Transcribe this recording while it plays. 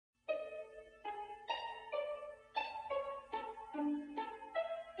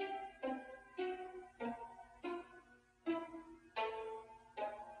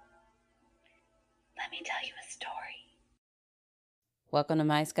me tell you a story. Welcome to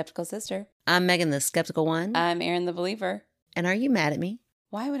My Skeptical Sister. I'm Megan, the skeptical one. I'm Erin, the believer. And are you mad at me?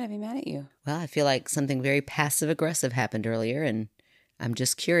 Why would I be mad at you? Well, I feel like something very passive-aggressive happened earlier, and I'm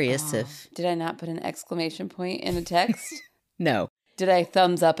just curious if... Did I not put an exclamation point in a text? No. Did I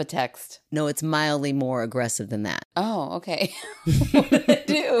thumbs up a text? No, it's mildly more aggressive than that. Oh, okay. What did I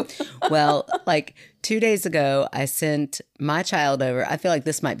do? Well, like 2 days ago, I sent my child over. I feel like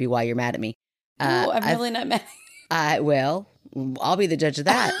this might be why you're mad at me. I'm really not mad at you. Well, I'll be the judge of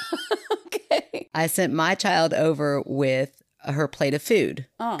that. Okay. I sent my child over with her plate of food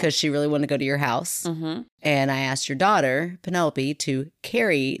because she really wanted to go to your house. Mm-hmm. And I asked your daughter, Penelope, to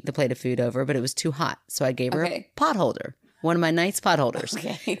carry the plate of food over, but it was too hot. So I gave her a pot holder, one of my nice pot holders.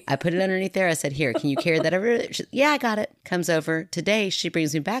 Okay. I put it underneath there. I said, here, can you carry that over? She, yeah, I got it. Comes over. Today, she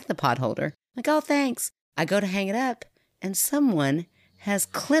brings me back the pot holder. I'm like, oh, thanks. I go to hang it up, and someone has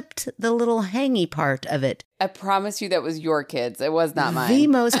clipped the little hangy part of it. I promise you that was your kids. It was not mine. The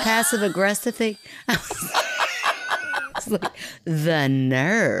most passive-aggressive thing. I was like, the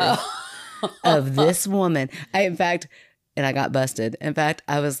nerve of this woman. In fact, I got busted. In fact,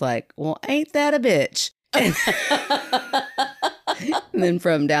 I was like, well, ain't that a bitch? And then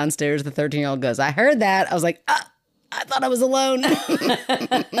from downstairs, the 13-year-old goes, I heard that. I was like, I thought I was alone.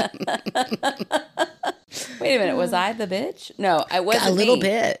 Wait a minute. Was I the bitch? No, I wasn't. A little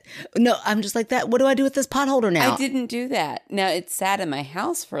bit. No, I'm just like that. What do I do with this pot holder now? I didn't do that. Now, it sat in my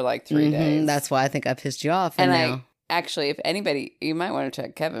house for like 3 days. That's why I think I pissed you off. And now. Actually, if anybody, you might want to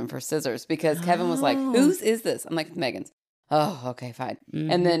check Kevin for scissors because Kevin was like, whose is this? I'm like, it's Megan's. Oh, okay, fine.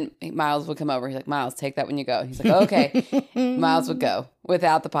 And then Miles would come over. He's like, Miles, take that when you go. And he's like, okay. Miles would go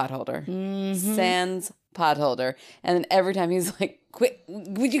without the pot holder. Sans pot holder. And then every time he's like, quick,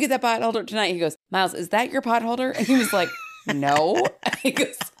 would you get that pot holder tonight? He goes, Miles, is that your pot holder? And he was like, no. He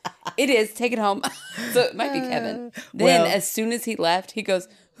goes, it is. Take it home. So it might be Kevin. Then as soon as he left, he goes,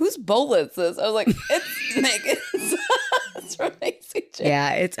 whose bowl is this? I was like, it's Megan's. It's from Macy J.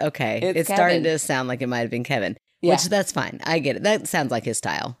 Yeah, it's okay. It's starting to sound like it might have been Kevin. Yeah. Which, that's fine. I get it. That sounds like his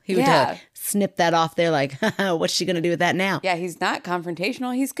style. He would snip that off there like, what's she going to do with that now? Yeah, he's not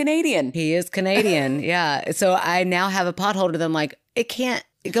confrontational. He's Canadian. He is Canadian. Yeah. So I now have a pot holder that I'm like, it can't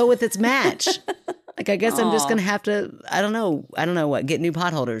go with its match. Like, I guess I'm just going to have to, I don't know what, get new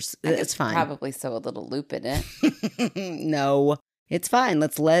pot holders. It's fine. Probably sew a little loop in it. No. It's fine.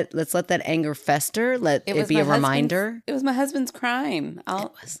 Let's let that anger fester. Let it be a reminder. It was my husband's crime.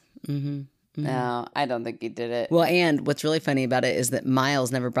 It was. Mm-hmm. No, I don't think he did it. Well, and what's really funny about it is that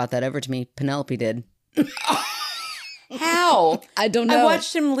Miles never brought that over to me. Penelope did. How? I don't know. I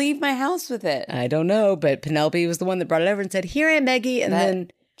watched him leave my house with it. I don't know, but Penelope was the one that brought it over and said, here, Aunt Maggie. And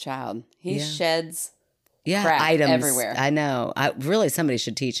then... Child. He sheds crap items everywhere. I know. Really, somebody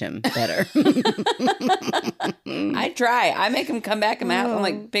should teach him better. I try. I make him come back in my house. I'm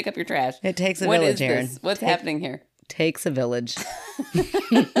like, pick up your trash. It takes a village, Erin. What's happening here? Takes a village.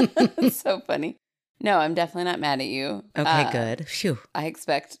 It's so funny. No, I'm definitely not mad at you. Okay, good. Phew. I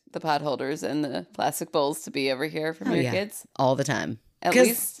expect the pot holders and the plastic bowls to be over here from your kids. All the time. At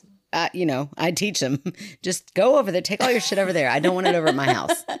least. I teach them. Just go over there. Take all your shit over there. I don't want it over at my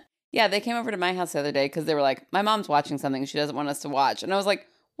house. Yeah, they came over to my house the other day because they were like, my mom's watching something she doesn't want us to watch. And I was like,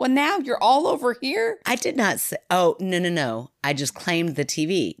 well, now you're all over here? I did not say, oh, no. I just claimed the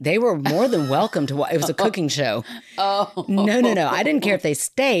TV. They were more than welcome to watch. It was a cooking show. Oh. No. I didn't care if they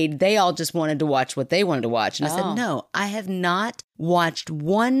stayed. They all just wanted to watch what they wanted to watch. And I said, no, I have not watched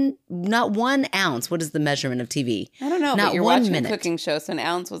not 1 ounce. What is the measurement of TV? I don't know, not but you're 1 watching minute. A cooking show, so an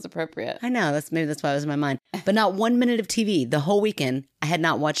ounce was appropriate. I know. Maybe that's why it was in my mind. But not 1 minute of TV. The whole weekend, I had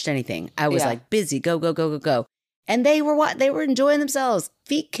not watched anything. I was like busy, go. And they were enjoying themselves,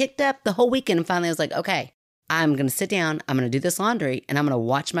 feet kicked up the whole weekend. And finally, I was like, okay, I'm going to sit down. I'm going to do this laundry and I'm going to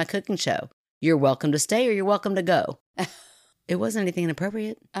watch my cooking show. You're welcome to stay or you're welcome to go. It wasn't anything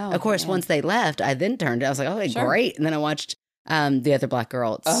inappropriate. Oh, of course, once they left, I then turned. I was like, okay, great. And then I watched The Other Black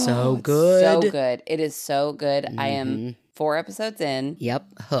Girl. It's so good. So good. It is so good. I am 4 episodes in. Yep.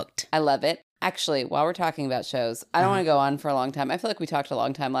 Hooked. I love it. Actually, while we're talking about shows, I don't want to go on for a long time. I feel like we talked a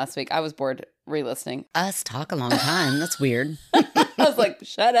long time last week. I was bored re-listening. Us talk a long time. That's weird. I was like,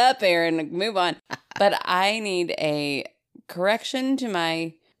 shut up, Erin. Move on. But I need a correction to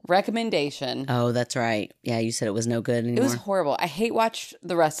my recommendation. Oh, that's right. Yeah, you said it was no good anymore. It was horrible. I watched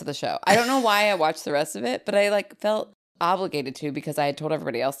the rest of the show. I don't know why I watched the rest of it, but I felt obligated to because I had told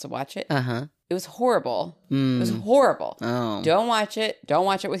everybody else to watch it. Uh-huh. It was horrible. It was horrible. Oh. Don't watch it. Don't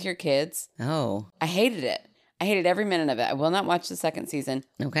watch it with your kids. Oh. I hated it. I hated every minute of it. I will not watch the second season.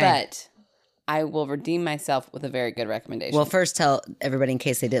 Okay. But I will redeem myself with a very good recommendation. Well, first tell everybody in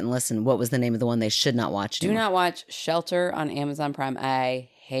case they didn't listen, what was the name of the one they should not watch do anymore? not watch Shelter on Amazon Prime. I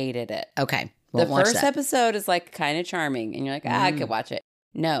hated it. Okay. The Won't watch first that. episode is like kind of charming, and you're like, I could watch it.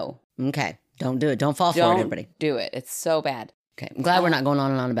 No. Okay. Don't do it. Don't fall for it, Don't everybody. do it. It's so bad. Okay. I'm glad we're not going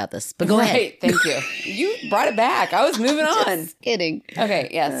on and on about this, but go ahead. Right. Thank you. You brought it back. I was moving on. Just kidding. Okay.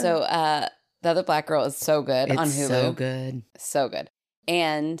 Yeah. So The Other Black Girl is so good on It's Hulu. so good. So good.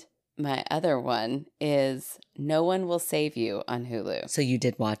 And my other one is No One Will Save You on Hulu. So you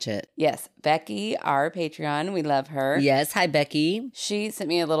did watch it. Yes. Becky, our Patreon. We love her. Yes. Hi, Becky. She sent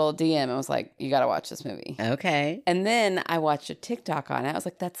me a little DM and was like, you got to watch this movie. Okay. And then I watched a TikTok on it. I was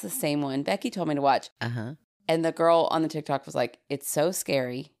like, that's the same one Becky told me to watch. Uh-huh. And the girl on the TikTok was like, it's so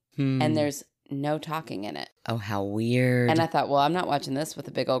scary Hmm. and there's no talking in it. Oh, how weird. And I thought, well, I'm not watching this with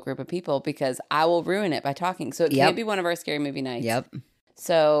a big old group of people because I will ruin it by talking. So it Yep. can't be one of our scary movie nights. Yep.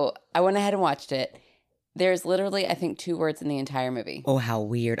 So I went ahead and watched it. There's literally, I think, 2 words in the entire movie. Oh, how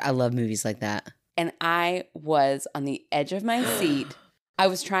weird. I love movies like that. And I was on the edge of my seat. I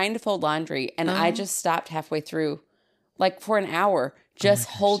was trying to fold laundry and I just stopped halfway through, like for an hour, just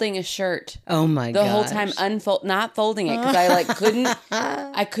holding a shirt. Oh my god. The whole time not folding it because I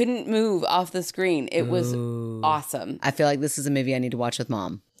like couldn't move off the screen. It was awesome. I feel like this is a movie I need to watch with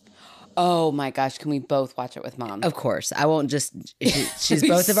Mom. Oh my gosh, can we both watch it with Mom? Of course. I won't just she's It'd be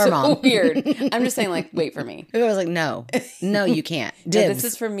both of our so mom. Weird. I'm just saying, like, wait for me. I was like, no, you can't. No, Dibs. this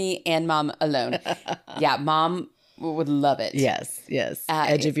is for me and Mom alone. Yeah, Mom would love it. Yes.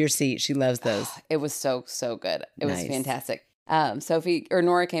 Edge of your seat. She loves those. It was so good. It was Nice. fantastic.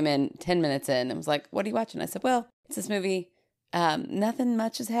 Nora came in 10 minutes in and was like, what are you watching? I said, well, it's this movie. Nothing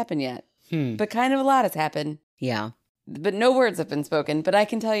much has happened yet, but kind of a lot has happened. Yeah. But no words have been spoken, but I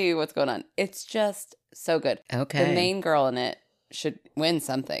can tell you what's going on. It's just so good. Okay. The main girl in it should win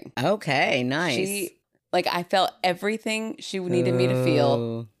something. Okay. Nice. I felt everything she needed me to feel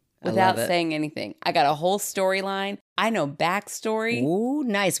Ooh, I without love it. saying anything. I got a whole storyline. I know backstory. Ooh,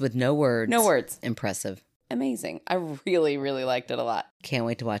 nice with no words. No words. Impressive. Amazing. I really, really liked it a lot. Can't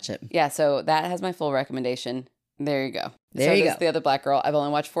wait to watch it. Yeah, so that has my full recommendation. There you go. There you does go. The Other Black Girl. I've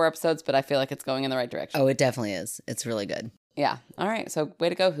only watched 4 episodes, but I feel like it's going in the right direction. Oh, it definitely is. It's really good. Yeah. All right. So way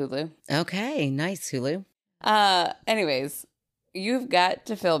to go, Hulu. Okay. Nice, Hulu. Anyways, you've got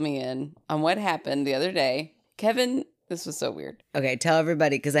to fill me in on what happened the other day. Kevin, this was so weird. Okay, tell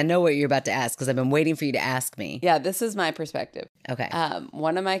everybody, because I know what you're about to ask, because I've been waiting for you to ask me. Yeah, this is my perspective. Okay.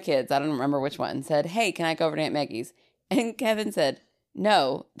 One of my kids, I don't remember which one, said, hey, can I go over to Aunt Maggie's? And Kevin said,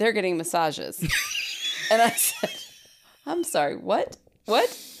 no, they're getting massages. And I said, I'm sorry, what? What?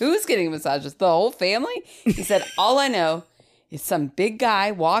 Who's getting massages? The whole family? He said, all I know is some big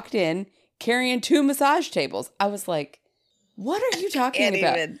guy walked in carrying 2 massage tables. I was like, what are you talking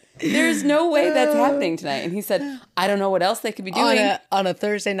about? There's no way that's happening tonight. And he said, I don't know what else they could be doing. On a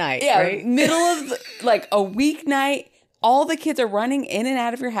Thursday night, Yeah, right? middle of like a weeknight. All the kids are running in and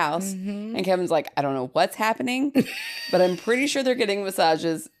out of your house. Mm-hmm. And Kevin's like, I don't know what's happening, but I'm pretty sure they're getting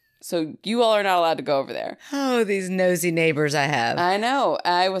massages. So you all are not allowed to go over there. Oh, these nosy neighbors I have. I know.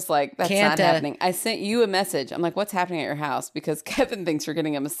 I was like, that's Can't, not happening. I sent you a message. I'm like, what's happening at your house? Because Kevin thinks you're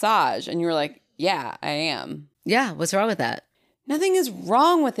getting a massage. And you were like, yeah, I am. Yeah, what's wrong with that? Nothing is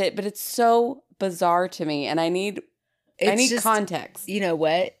wrong with it, but it's so bizarre to me. And I need Just, context. You know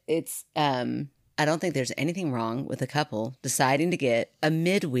what? It's I don't think there's anything wrong with a couple deciding to get a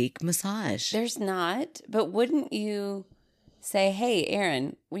midweek massage. There's not. But wouldn't you say, hey,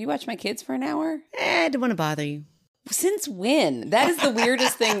 Aaron, will you watch my kids for an hour? I don't want to bother you. Since when? That is the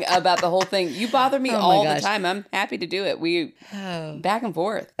weirdest thing about the whole thing. You bother me Oh my all the gosh. time. I'm happy to do it. We back and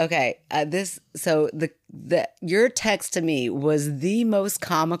forth. Okay, your text to me was the most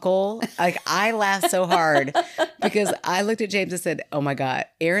comical. Like I laughed so hard because I looked at James and said, "Oh my god,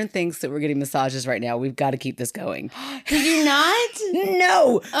 Aaron thinks that we're getting massages right now. We've got to keep this going." Did you not?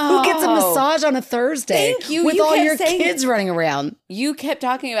 No, who gets a Oh. massage on a Thursday? Thank you. With You all kept your saying- kids running around. You kept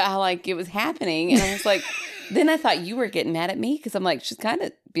talking about how like it was happening, and I was like, then I thought you were getting mad at me because I'm like, she's kind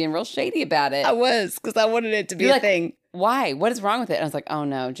of being real shady about it. I was because I wanted it to be You're a like, thing. Why? What is wrong with it? And I was like, oh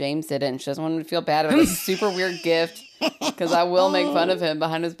no, James didn't. She doesn't want him to feel bad about this super weird gift because I will make fun of him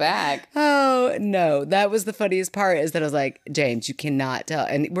behind his back. Oh no, that was the funniest part. Is that I was like, James, you cannot tell,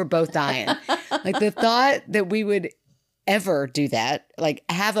 and we're both dying. Like the thought that we would ever do that, like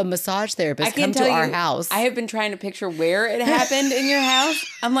have a massage therapist come to our house. I have been trying to picture where it happened in your house.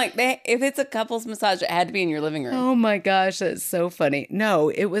 I'm like, if it's a couple's massage, it had to be in your living room. Oh my gosh, that's so funny. No,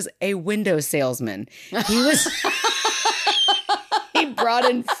 it was a window salesman. He was he brought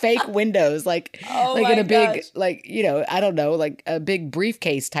in fake windows, like in a big, like, you know, I don't know, like a big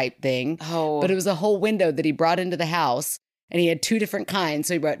briefcase type thing. Oh. But it was a whole window that he brought into the house, and he had 2 different kinds.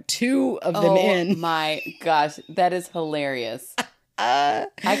 So he brought 2 of them in. Oh my gosh, that is hilarious. I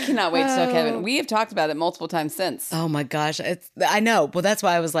cannot wait to tell Kevin. We have talked about it multiple times since. Oh my gosh. I know. Well, that's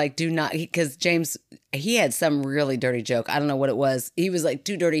why I was like, do not, because James, he had some really dirty joke. I don't know what it was. He was like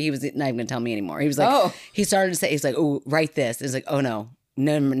too dirty. He was not even going to tell me anymore. He was like, he started to say, he's like, oh, write this. It's like, oh no,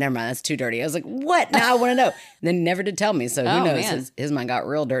 never mind. That's too dirty. I was like, what? Now I want to know. And then he never did tell me. So who knows? His mind got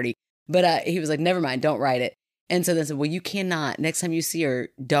real dirty. But he was like, never mind, don't write it. And so they said, well, you cannot, next time you see her,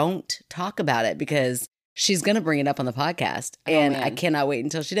 don't talk about it because she's going to bring it up on the podcast. And I cannot wait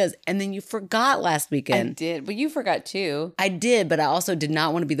until she does. And then you forgot last weekend. I did. Well, you forgot too. I did, but I also did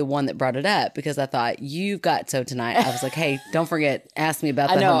not want to be the one that brought it up because I thought, you've got so tonight. I was like, hey, don't forget, ask me about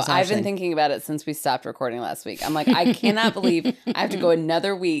that. I know. I've been thinking about it since we stopped recording last week. I'm like, I cannot believe I have to go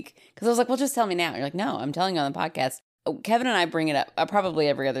another week. Because I was like, well, just tell me now. You're like, no, I'm telling you on the podcast. Kevin and I bring it up probably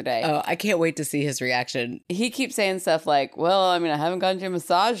every other day. Oh, I can't wait to see his reaction. He keeps saying stuff like, well, I mean, I haven't gone to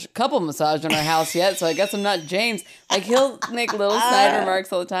a couple massage in our house yet, so I guess I'm not James. Like, he'll make little snide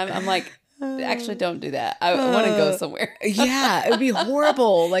remarks all the time. I'm like, actually, don't do that. I want to go somewhere. Yeah, it would be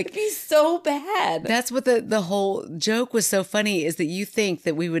horrible. Like, it'd be so bad. That's what the whole joke was so funny, is that you think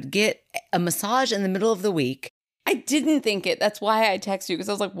that we would get a massage in the middle of the week. I didn't think it. That's why I texted you, because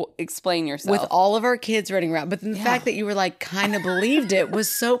I was like, well, explain yourself. With all of our kids running around. But then the fact that you were like kind of believed it was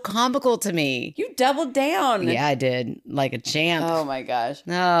so comical to me. You doubled down. Yeah, I did. Like a champ. Oh my gosh.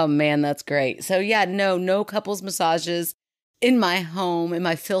 Oh man, that's great. So yeah, no couples massages in my home, in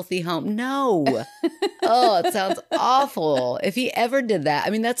my filthy home. No. Oh, it sounds awful. If he ever did that, I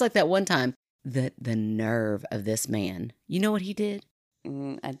mean, that's like that one time. The nerve of this man. You know what he did?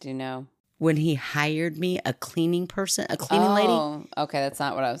 I do know. When he hired me a cleaning lady. Oh, okay. That's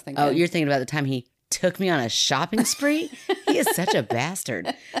not what I was thinking. Oh, you're thinking about the time he took me on a shopping spree? He is such a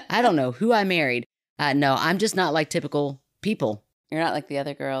bastard. I don't know who I married. No, I'm just not like typical people. You're not like the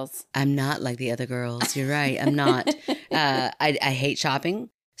other girls. I'm not like the other girls. You're right. I'm not. I hate shopping.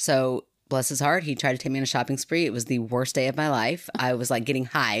 So bless his heart, he tried to take me on a shopping spree. It was the worst day of my life. I was like getting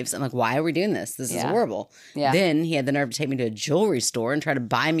hives. I'm like, why are we doing this? This is horrible. Yeah. Then he had the nerve to take me to a jewelry store and try to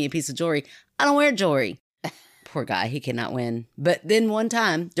buy me a piece of jewelry. I don't wear jewelry. Poor guy. He cannot win. But then one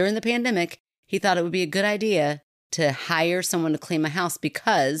time during the pandemic, he thought it would be a good idea to hire someone to clean my house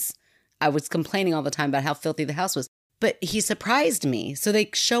because I was complaining all the time about how filthy the house was. But he surprised me. So they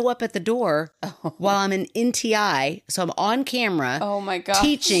show up at the door while I'm in NTI. So I'm on camera. Oh my gosh.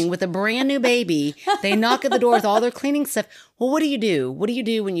 Teaching with a brand new baby. They knock at the door with all their cleaning stuff. Well, what do you do? What do you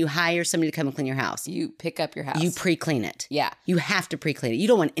do when you hire somebody to come and clean your house? You pick up your house. You pre-clean it. Yeah. You have to pre-clean it. You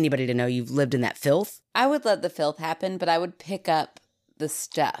don't want anybody to know you've lived in that filth. I would let the filth happen, but I would pick up the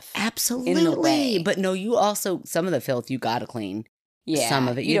stuff. Absolutely. In the way. But no, you also, some of the filth you got to clean. Yeah, some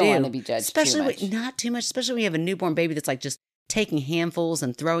of it you do. don't want to be judged especially too much. Not too much, especially when you have a newborn baby that's like just taking handfuls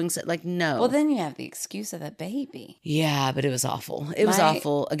and throwing stuff. Like, no. Well, then you have the excuse of the baby. Yeah, but it was awful. It was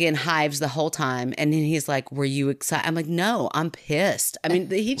awful. Again, hives the whole time. And then he's like, were you excited? I'm like, no, I'm pissed. I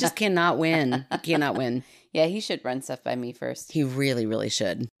mean, he just cannot win. He cannot win. Yeah, he should run stuff by me first. He really, really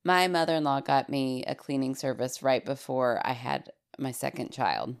should. My mother-in-law got me a cleaning service right before I had my second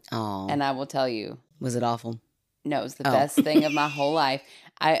child. Oh. And I will tell you. Was it awful? No, it was the best thing of my whole life.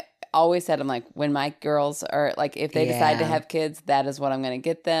 I always said, I'm like, when my girls are like, if they decide to have kids, that is what I'm going to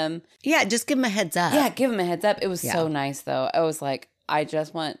get them. Yeah, just give them a heads up. Yeah, give them a heads up. It was so nice, though. I was like, I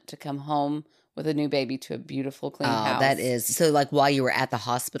just want to come home with a new baby to a beautiful, clean house. That is. So, like, while you were at the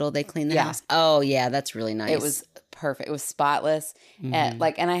hospital, they cleaned the house? Oh, yeah, that's really nice. It was perfect. It was spotless. And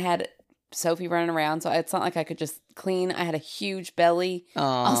I had Sophie running around, so it's not like I could just clean. I had a huge belly. Aww.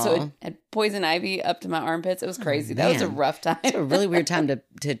 Also, it had poison ivy up to my armpits. It was crazy. That was a rough time. It's a really weird time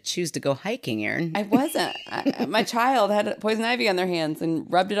to choose to go hiking, Erin. I wasn't. My child had poison ivy on their hands and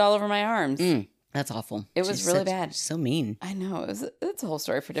rubbed it all over my arms. That's awful. It was really bad. So mean. I know. It's a whole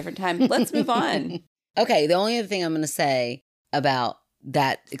story for a different time. Let's move on. Okay, the only other thing I'm going to say about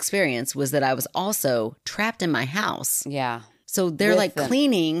that experience was that I was also trapped in my house. Yeah. So they're like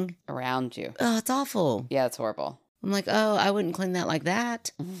cleaning around you. Oh, it's awful. Yeah, it's horrible. I'm like, oh, I wouldn't clean that like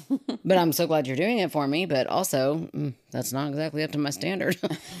that. But I'm so glad you're doing it for me. But also, that's not exactly up to my standard.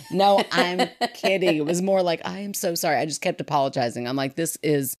 No, I'm kidding. It was more like, I am so sorry. I just kept apologizing. I'm like, this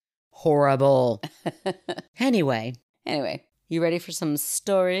is horrible. Anyway, you ready for some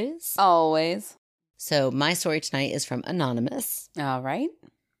stories? Always. So my story tonight is from Anonymous. All right.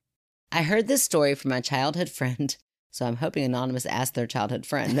 I heard this story from my childhood friend. So I'm hoping Anonymous asked their childhood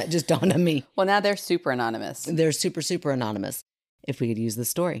friend. That just dawned on me. Well, now they're super anonymous. They're super, super anonymous. if we could use the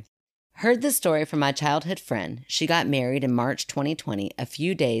story. Heard this story from my childhood friend. She got married in March 2020, a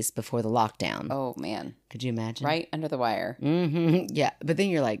few days before the lockdown. Oh, man. Could you imagine? Right under the wire. Yeah. But then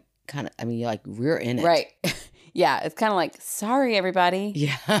you're like, you're like, we're in it. Right. Yeah. It's kind of like, sorry, everybody.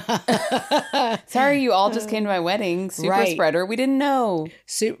 Yeah. Sorry, you all just came to my wedding. Super spreader. We didn't know.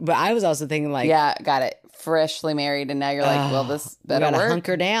 But I was also thinking like. Yeah, got it. Freshly married. And now you're like, well, this better we gotta work.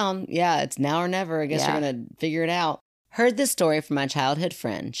 hunker down. Yeah. It's now or never. I guess you're going to figure it out. Heard this story from my childhood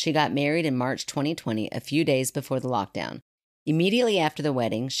friend. She got married in March 2020, a few days before the lockdown. Immediately after the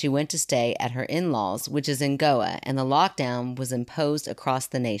wedding, she went to stay at her in-laws, which is in Goa, and the lockdown was imposed across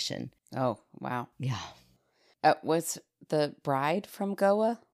the nation. Oh, wow. Yeah. Was the bride from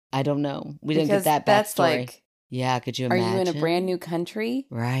Goa? I don't know. We didn't get that backstory. Like, yeah, could you imagine? Are you in a brand new country?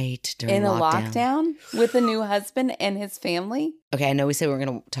 Right. During in a lockdown with a new husband and his family? Okay, I know we said we were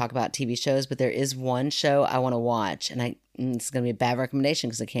going to talk about TV shows, but there is one show I want to watch, and it's going to be a bad recommendation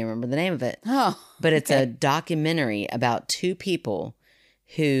because I can't remember the name of it. Oh, but it's a documentary about two people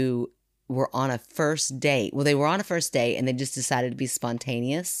who were on a first date. Well, they were on a first date, and they just decided to be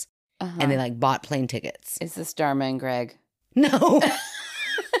spontaneous, and they like bought plane tickets. Is this Dharma and Greg? No.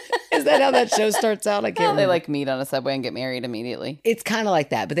 Is that how that show starts out? I can't remember. They like meet on a subway and get married immediately. It's kind of like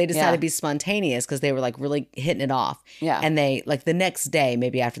that, but they decided to be spontaneous because they were like really hitting it off. Yeah. And they like the next day,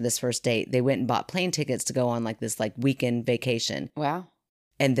 maybe after this first date, they went and bought plane tickets to go on like this like weekend vacation. Wow.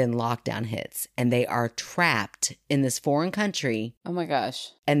 And then lockdown hits and they are trapped in this foreign country. Oh my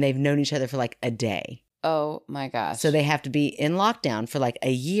gosh. And they've known each other for like a day. Oh my gosh. So they have to be in lockdown for like a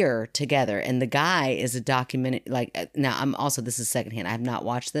year together. And the guy is a documentary. Like now I'm also, this is secondhand. I have not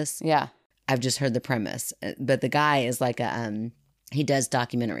watched this. Yeah. I've just heard the premise. But the guy is like he does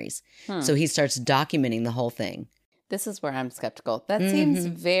documentaries. So he starts documenting the whole thing. This is where I'm skeptical. That seems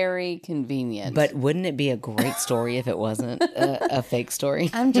very convenient. But wouldn't it be a great story if it wasn't a fake story?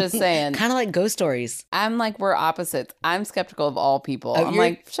 I'm just saying. Kind of like ghost stories. I'm like, we're opposites. I'm skeptical of all people. I'm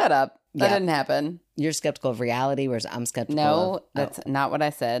like, shut up. That didn't happen. You're skeptical of reality, whereas I'm skeptical of... that's not what I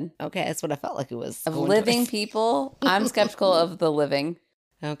said. Okay, that's what I felt like it was. Of living people, I'm skeptical of the living.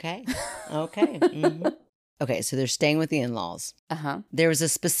 Okay. Mm-hmm. Okay, so they're staying with the in-laws. There was a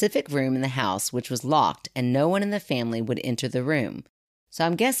specific room in the house which was locked, and no one in the family would enter the room. So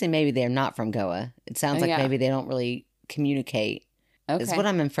I'm guessing maybe they're not from Goa. It sounds like maybe they don't really communicate. Okay. Is what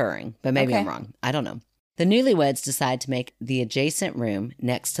I'm inferring, but maybe I'm wrong. I don't know. The newlyweds decide to make the adjacent room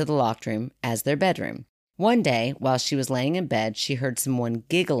next to the locked room as their bedroom. One day, while she was laying in bed, she heard someone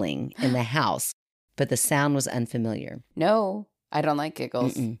giggling in the house, but the sound was unfamiliar. No, I don't like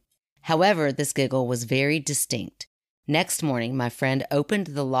giggles. However, this giggle was very distinct. Next morning, my friend opened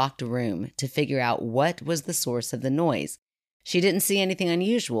the locked room to figure out what was the source of the noise. She didn't see anything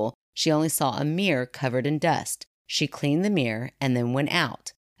unusual. She only saw a mirror covered in dust. She cleaned the mirror and then went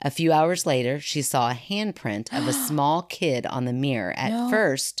out. A few hours later, she saw a handprint of a small kid on the mirror. At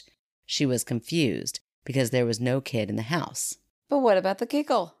first, she was confused because there was no kid in the house. But what about the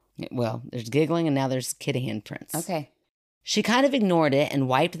giggle? Well, there's giggling and now there's kid handprints. Okay. She kind of ignored it and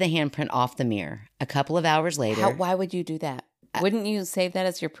wiped the handprint off the mirror. A couple of hours later... Why would you do that? Wouldn't you save that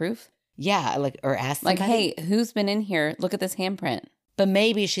as your proof? Yeah, or ask somebody. Like, hey, who's been in here? Look at this handprint. But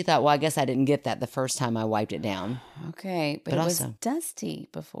maybe she thought, well, I guess I didn't get that the first time I wiped it down. Okay, but it was dusty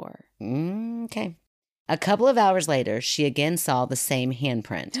before. Okay. A couple of hours later, she again saw the same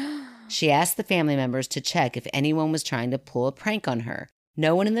handprint. She asked the family members to check if anyone was trying to pull a prank on her.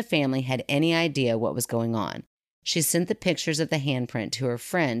 No one in the family had any idea what was going on. She sent the pictures of the handprint to her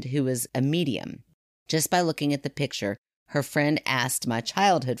friend, who was a medium. Just by looking at the picture, her friend asked my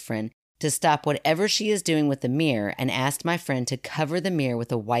childhood friend to stop whatever she is doing with the mirror and asked my friend to cover the mirror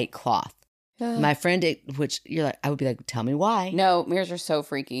with a white cloth. My friend, which you're like, I would be like, tell me why. No, mirrors are so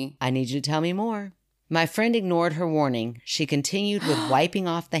freaky. I need you to tell me more. My friend ignored her warning. She continued with wiping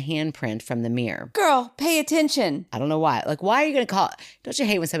off the handprint from the mirror. Girl, pay attention. I don't know why. Like, why are you going to call? Don't you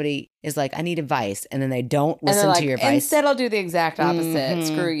hate when somebody is like, I need advice, and then they don't listen to your advice? Instead, I'll do the exact opposite.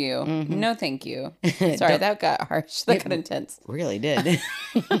 Screw you. No, thank you. Sorry, that got harsh. That got intense. Really did.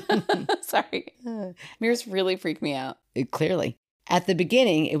 Sorry. Mirrors really freak me out. Clearly. At the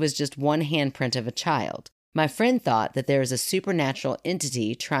beginning, it was just one handprint of a child. My friend thought that there is a supernatural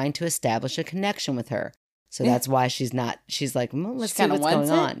entity trying to establish a connection with her. So that's why she's like, let's see what's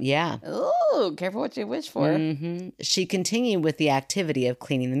going on. Yeah. Oh, careful what you wish for. She continued with the activity of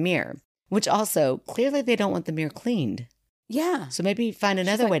cleaning the mirror, which also, clearly they don't want the mirror cleaned. Yeah. So maybe find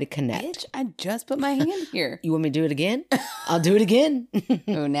another way to connect. Bitch, I just put my hand here. You want me to do it again? I'll do it again.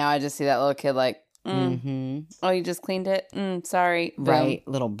 Oh, now I just see that little kid like, Oh, you just cleaned it? Sorry. Boom. Right.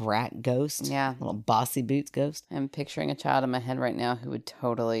 Little brat ghost. Yeah. Little bossy boots ghost. I'm picturing a child in my head right now who would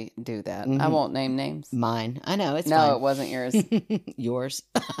totally do that. I won't name names. Mine. I know. It's No, fine. it wasn't yours. Yours.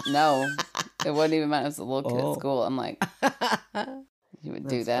 No. It wasn't even mine. It was a little kid at school. I'm like, you would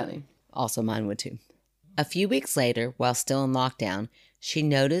do that. Funny. Also, mine would too. A few weeks later, while still in lockdown, she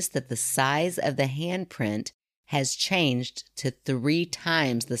noticed that the size of the handprint has changed to 3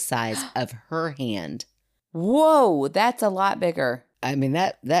 times the size of her hand. Whoa, that's a lot bigger. I mean,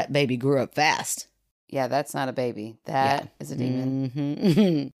 that baby grew up fast. Yeah, that's not a baby. That is a demon.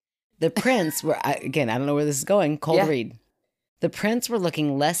 Mm-hmm. The prints were, again, I don't know where this is going. Cold read. The prints were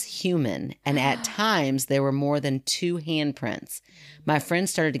looking less human, and at times there were more than 2 handprints. My friend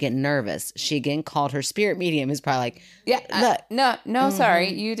started to get nervous. She again called her spirit medium, who's probably like, look. No,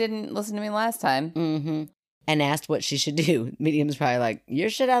 sorry. You didn't listen to me last time. And asked what she should do. Medium's probably like, you're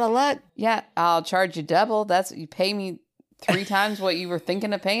shit out of luck. Yeah, I'll charge you double. That's you pay me 3 times what you were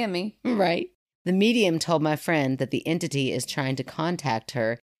thinking of paying me. Right. The medium told my friend that the entity is trying to contact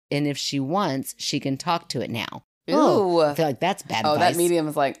her, and if she wants, she can talk to it now. Ooh. Oh, I feel like that's bad advice. That medium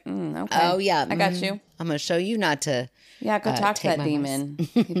is like, okay. Oh, yeah. I got you. I'm going to show you not to. Yeah, go talk to that demon.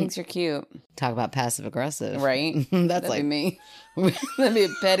 He thinks you're cute. Talk about passive aggressive. Right? That'd like me. That'd be a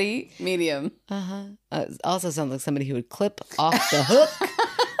petty medium. Also sounds like somebody who would clip off the hook,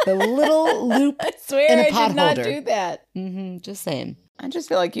 the little loop I swear in a I pot did not holder. do that. Just saying. I just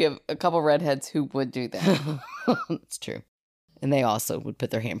feel like you have a couple redheads who would do that. It's true. And they also would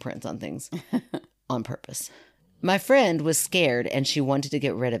put their handprints on things on purpose. My friend was scared and she wanted to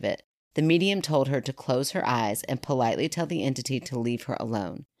get rid of it. The medium told her to close her eyes and politely tell the entity to leave her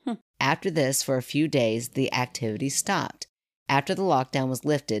alone. After this, for a few days, the activity stopped. After the lockdown was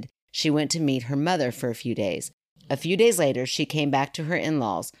lifted, she went to meet her mother for a few days. A few days later, she came back to her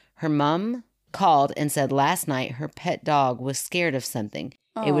in-laws. Her mom called and said last night her pet dog was scared of something.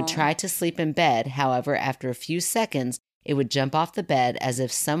 It would try to sleep in bed. However, after a few seconds, it would jump off the bed as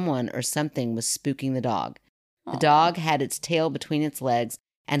if someone or something was spooking the dog. The dog had its tail between its legs,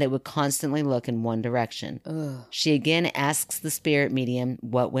 and it would constantly look in one direction. She again asks the spirit medium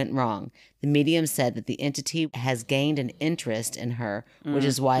what went wrong. The medium said that the entity has gained an interest in her, which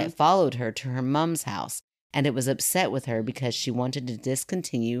is why it followed her to her mom's house, and it was upset with her because she wanted to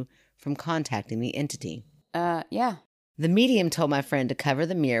discontinue from contacting the entity. Yeah. The medium told my friend to cover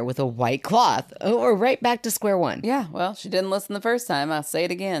the mirror with a white cloth. Oh, or right back to square one. Yeah, well, she didn't listen the first time. I'll say it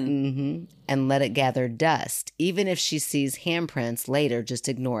again. And let it gather dust. Even if she sees handprints later, just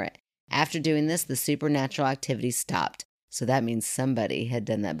ignore it. After doing this, the supernatural activity stopped. So that means somebody had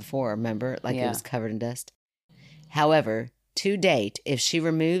done that before, remember? Like it was covered in dust. However, to date, if she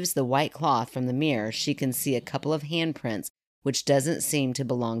removes the white cloth from the mirror, she can see a couple of handprints, which doesn't seem to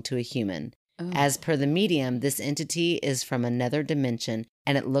belong to a human. As per the medium, this entity is from another dimension,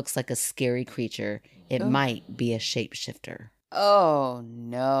 and it looks like a scary creature. It might be a shapeshifter. Oh,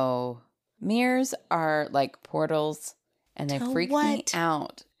 no. Mirrors are like portals, and they freak me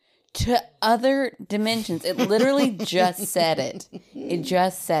out. To other dimensions. It literally just said it. It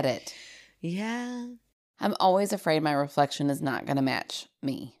just said it. Yeah. I'm always afraid my reflection is not going to match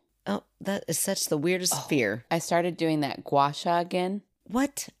me. Oh, that is such the weirdest fear. I started doing that gua sha again.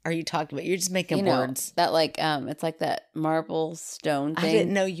 What are you talking about? You're just making words. That like, it's like that marble stone thing. I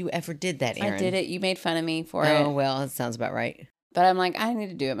didn't know you ever did that, Erin. I did it. You made fun of me for it. Oh, well, it sounds about right. But I'm like, I need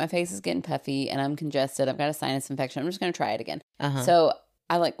to do it. My face is getting puffy and I'm congested. I've got a sinus infection. I'm just going to try it again. So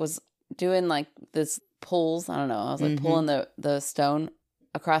I was doing like this pulls. I don't know. I was like pulling the stone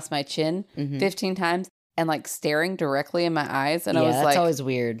across my chin 15 times and like staring directly in my eyes. And I was like, that's always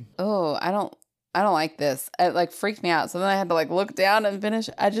weird. Oh, I don't like this. It like freaked me out. So then I had to like look down and finish.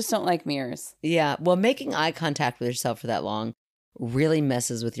 I just don't like mirrors. Yeah. Well, making eye contact with yourself for that long really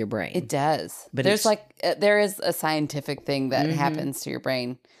messes with your brain. It does. But there is a scientific thing that happens to your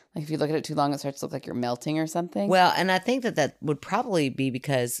brain. Like if you look at it too long, it starts to look like you're melting or something. Well, and I think that would probably be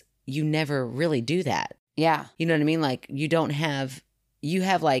because you never really do that. Yeah. You know what I mean? Like you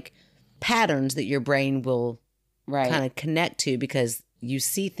have like patterns that your brain will kind of connect to because you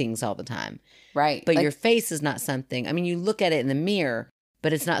see things all the time. Right. But your face is not something, I mean, you look at it in the mirror,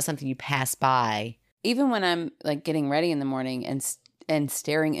 but it's not something you pass by. Even when I'm like getting ready in the morning and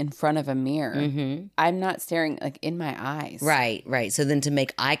staring in front of a mirror, I'm not staring like in my eyes. Right, right. So then to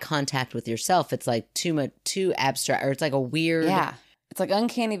make eye contact with yourself, it's like too abstract, or it's like a weird. Yeah. It's like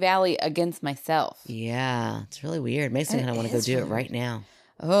uncanny valley against myself. Yeah. It's really weird. It makes me kind of want to go do it right now.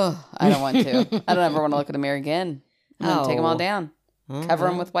 Oh, I don't want to. I don't ever want to look at a mirror again. I'm going to take them all down. Cover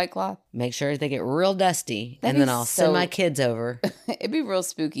them with white cloth. Make sure they get real dusty, That'd and then be I'll send my kids over. It'd be real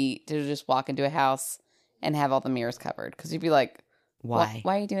spooky to just walk into a house and have all the mirrors covered. Because you'd be like, why?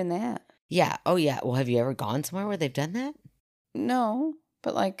 Why are you doing that? Yeah. Oh, yeah. Well, have you ever gone somewhere where they've done that? No.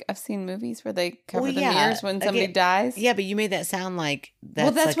 But like I've seen movies where they cover the mirrors when somebody dies. Yeah, but you made that sound like that's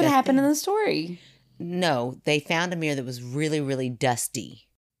well, that's like what happened in the story. No, they found a mirror that was really, really dusty.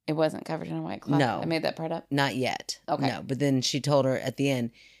 It wasn't covered in a white cloth. No. I made that part up. Not yet. Okay. No, but then she told her at the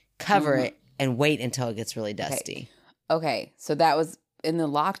end, cover it and wait until it gets really dusty. Okay. So that was in the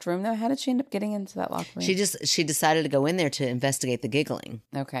locked room though. How did she end up getting into that locked room? She decided to go in there to investigate the giggling.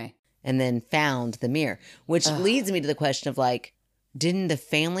 Okay. And then found the mirror, which leads me to the question of like, didn't the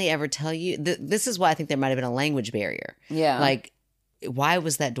family ever tell you? This is why I think there might have been a language barrier. Yeah. Like, why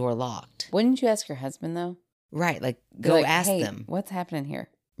was that door locked? Wouldn't you ask your husband though? Right. Like, go ask hey, them. What's happening here?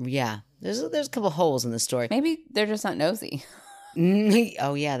 Yeah. There's a couple holes in the story. Maybe they're just not nosy.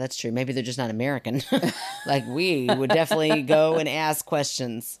 Oh, yeah, that's true. Maybe they're just not American. Like, we would definitely go and ask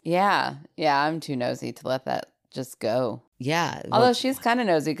questions. Yeah. Yeah. I'm too nosy to let that just go. Yeah. Although she's kind of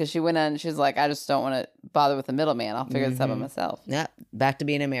nosy because she went on, she's like, I just don't want to bother with the middleman. I'll figure this out by myself. Yeah. Back to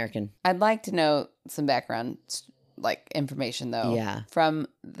being American. I'd like to know some background, like information though. Yeah. From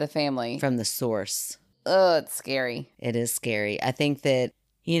the family. From the source. Oh, it's scary. It is scary. I think that,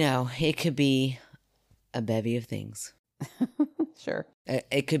 it could be a bevy of things. Sure.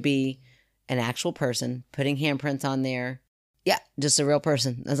 It could be an actual person putting handprints on there. Yeah, just a real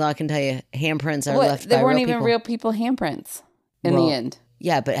person. That's all I can tell you. Handprints are left by real people. They weren't even real people handprints in the end.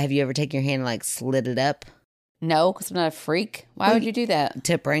 Yeah, but have you ever taken your hand and like slid it up? No, because I'm not a freak. Why would you do that?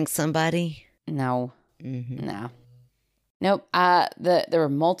 To prank somebody? No. Mm-hmm. No. Nope. There were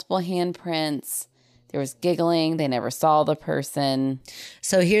multiple handprints. There was giggling. They never saw the person.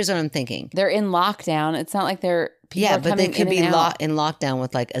 So here's what I'm thinking. They're in lockdown. It's not like they're but they could be in lockdown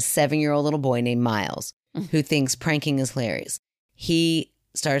with like a 7-year-old little boy named Miles who thinks pranking is hilarious. He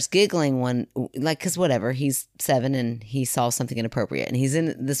starts giggling because whatever, he's 7 and he saw something inappropriate and he's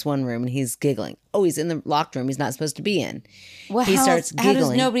in this one room and he's giggling. Oh, he's in the locked room he's not supposed to be in. Well, he starts giggling. How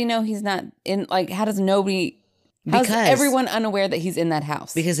does nobody know he's not in? Like, how's everyone unaware that he's in that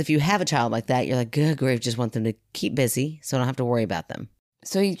house? Because if you have a child like that, you're like, good grief, just want them to keep busy so I don't have to worry about them.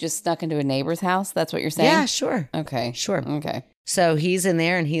 So he just snuck into a neighbor's house? That's what you're saying? Yeah, sure. Okay. Sure. Okay. So he's in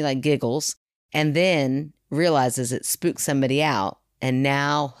there and he like giggles and then realizes it spooked somebody out. And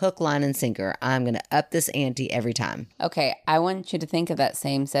now, hook, line, and sinker, I'm going to up this ante every time. Okay, I want you to think of that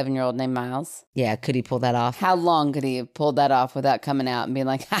same 7-year-old named Miles. Yeah, could he pull that off? How long could he have pulled that off without coming out and being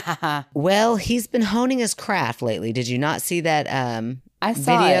like, ha, ha, ha? Well, he's been honing his craft lately. Did you not see that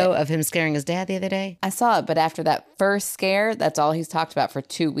video of him scaring his dad the other day? I saw it, but after that first scare, that's all he's talked about for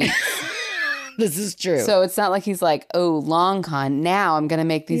 2 weeks. This is true. So it's not like he's like, oh, long con, now I'm going to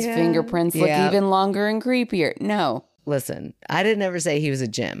make these fingerprints look even longer and creepier. No. Listen, I didn't ever say he was a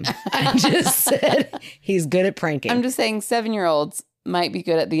gem. I just said he's good at pranking. I'm just saying 7-year-olds might be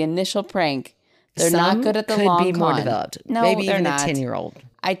good at the initial prank. They're not good at the long con. Could be more developed. No, maybe they're even not. A 10-year-old.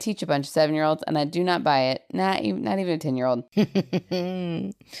 I teach a bunch of 7-year-olds, and I do not buy it. Not even a 10-year-old.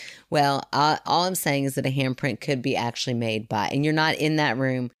 Well, all I'm saying is that a handprint could be actually made by, and you're not in that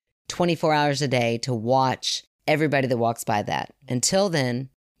room 24 hours a day to watch everybody that walks by that. Until then,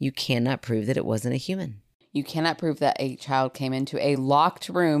 you cannot prove that it wasn't a human. You cannot prove that a child came into a locked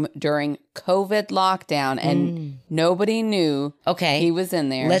room during COVID lockdown and nobody knew he was in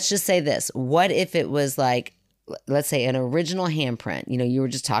there. Let's just say this. What if it was like, let's say an original handprint? You were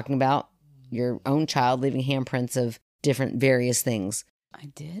just talking about your own child leaving handprints of different various things. I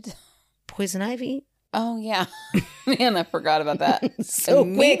did? Poison ivy? Oh, yeah. Man, I forgot about that. So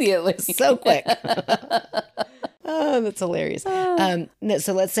immediately. Quick. So quick. Oh, that's hilarious. No,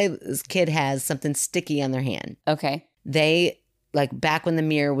 so let's say this kid has something sticky on their hand. Okay. They, like back when the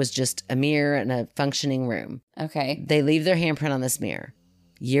mirror was just a mirror in a functioning room. Okay. They leave their handprint on this mirror.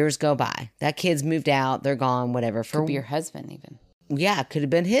 Years go by. That kid's moved out. They're gone, whatever. Could be your husband even. Yeah, could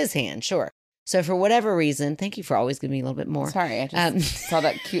have been his hand, sure. So for whatever reason, thank you for always giving me a little bit more. Sorry, I just saw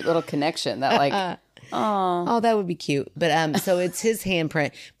that cute little connection that like... Oh, that would be cute. But so it's his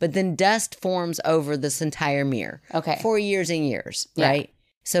handprint, but then dust forms over this entire mirror. Okay. For years and years, right?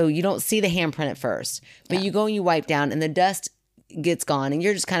 So you don't see the handprint at first, but you go and you wipe down and the dust gets gone and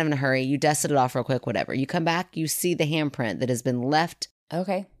you're just kind of in a hurry. You dusted it off real quick, whatever. You come back, you see the handprint that has been left.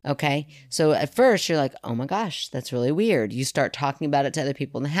 Okay. Okay. So at first you're like, oh my gosh, that's really weird. You start talking about it to other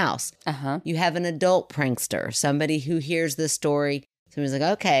people in the house. Uh-huh. You have an adult prankster, somebody who hears this story. Somebody's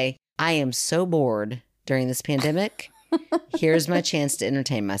like, okay, I am so bored during this pandemic. Here's my chance to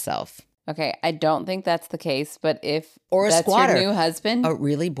entertain myself. Okay, I don't think that's the case, but if Or a that's squatter. your new husband, A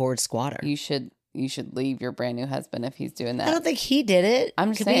really bored squatter. you should leave your brand new husband if he's doing that. I don't think he did it. I'm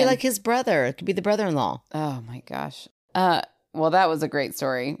it just could saying. be like his brother. It could be the brother-in-law. Oh my gosh. Well, that was a great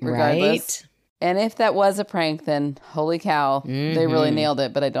story, regardless. Right? And if that was a prank, then holy cow, they really Mhm. nailed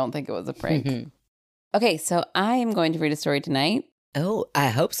it, but I don't think it was a prank. Okay, so I am going to read a story tonight Oh, I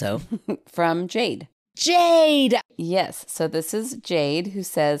hope so. from Jade. Jade! Yes, so this is Jade who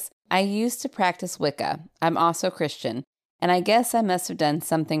says, I used to practice Wicca. I'm also Christian, and I guess I must have done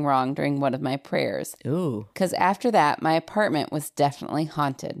something wrong during one of my prayers. Ooh, Because after that, my apartment was definitely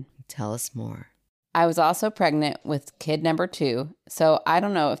haunted. tell us more. I was also pregnant with kid number 2, so I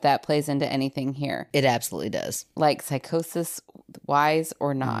don't know if that plays into anything here. It absolutely does. Like psychosis wise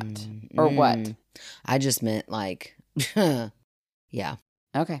or not, or what? I just meant like, yeah,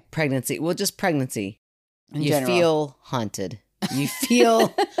 Okay. pregnancy. Well, just pregnancy. In you general. feel haunted. You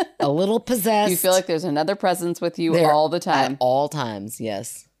feel a little possessed. You feel like there's another presence with you There all the time. At all times,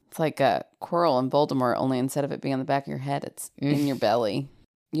 yes. It's like a Quirrell in Voldemort, only instead of it being on the back of your head, it's in your belly.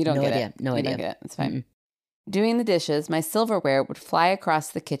 You don't No get idea. it. No you idea. don't get it. It's fine. Doing the dishes, my silverware would fly across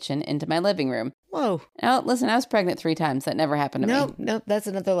the kitchen into my living room. Whoa. Now, listen, I was pregnant 3 times. That never happened to me. Nope, that's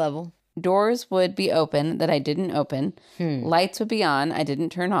another level. Doors would be open that I didn't open. Lights would be on I didn't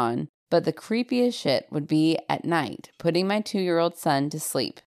turn on. But the creepiest shit would be at night, putting my 2-year-old son to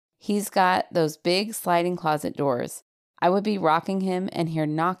sleep. He's got those big sliding closet doors. I would be rocking him and hear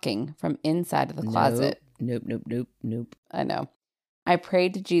knocking from inside of the closet. Nope. I know. I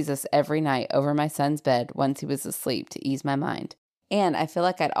prayed to Jesus every night over my son's bed once he was asleep to ease my mind. And I feel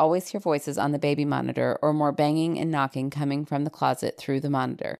like I'd always hear voices on the baby monitor or more banging and knocking coming from the closet through the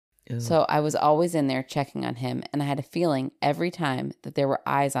monitor. Ooh. So I was always in there checking on him, and I had a feeling every time that there were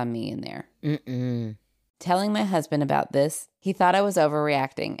eyes on me in there. Telling my husband about this, he thought I was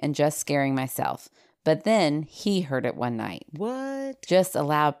overreacting and just scaring myself. But then he heard it one night. What? Just a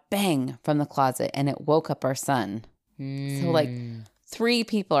loud bang from the closet, and it woke up our son. So like 3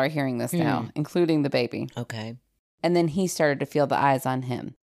 people are hearing this now, including the baby. Okay. And then he started to feel the eyes on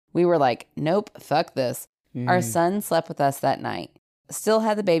him. We were like, nope, fuck this. Our son slept with us that night. Still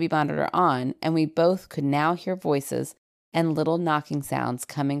had the baby monitor on, and we both could now hear voices and little knocking sounds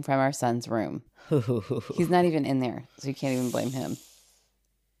coming from our son's room. He's not even in there, so you can't even blame him.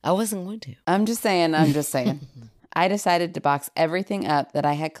 I wasn't going to. I'm just saying. I decided to box everything up that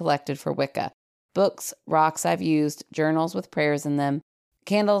I had collected for Wicca. Books, rocks I've used, journals with prayers in them,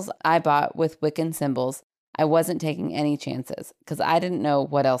 candles I bought with Wiccan symbols. I wasn't taking any chances because I didn't know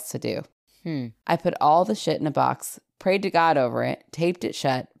what else to do. I put all the shit in a box, prayed to God over it, taped it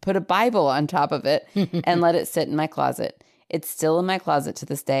shut, put a Bible on top of it, and let it sit in my closet. It's still in my closet to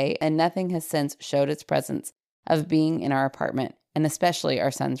this day, and nothing has since showed its presence of being in our apartment, and especially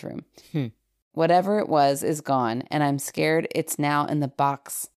our son's room. Whatever it was is gone, and I'm scared it's now in the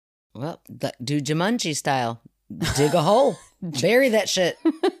box. Well, do Jumanji style. Dig a hole. Bury that shit.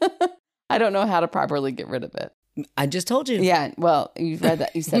 I don't know how to properly get rid of it. I just told you. Yeah, well, you've read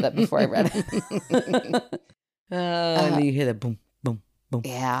that. You said that before I read it. And then you hear the boom, boom, boom.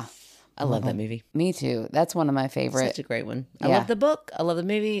 Yeah. I love that movie. Me too. That's one of my favorite. Such a great one. I Yeah. love the book. I love the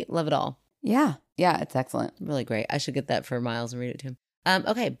movie. Love it all. Yeah. Yeah, it's excellent. Really great. I should get that for Miles and read it to him.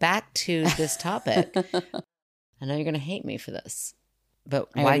 Okay, back to this topic. I know you're going to hate me for this, but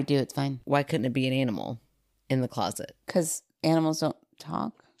I already do. It's fine. why couldn't it be an animal in the closet? Because animals don't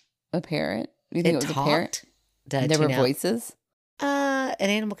talk. A parrot. Do you think it was a parrot? Did I There were tune out? voices. An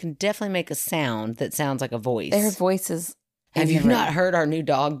animal can definitely make a sound that sounds like a voice. There are voices. Have in you the room. not heard our new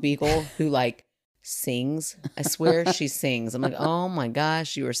dog Beagle who like sings? I swear she sings. I'm like, oh my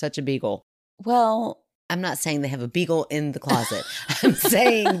gosh, you are such a beagle. Well, I'm not saying they have a beagle in the closet.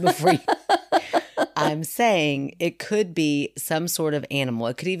 I'm saying it could be some sort of animal.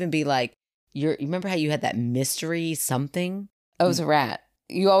 It could even be like you remember how you had that mystery something? it was a rat.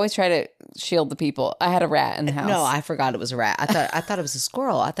 You always try to shield the people. I had a rat in the house. No, I forgot it was a rat. I thought it was a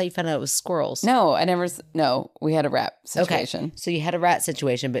squirrel. I thought you found out it was squirrels. No, I never. No, we had a rat situation. Okay. So you had a rat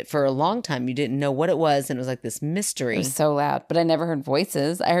situation, but for a long time you didn't know what it was, and it was like this mystery. It was so loud, but I never heard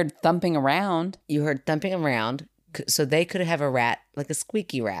voices. I heard thumping around. You heard thumping around, so they could have a rat, like a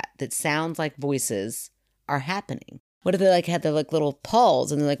squeaky rat, that sounds like voices are happening. What if they like had their like little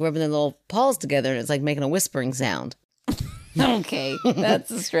paws and they're like rubbing their little paws together and it's like making a whispering sound? Okay,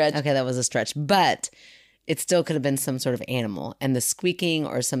 that's a stretch. Okay, that was a stretch, but it still could have been some sort of animal, and the squeaking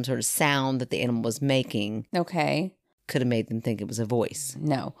or some sort of sound that the animal was making Okay, could have made them think it was a voice.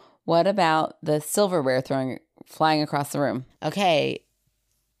 no. What about the silverware flying across the room? Okay,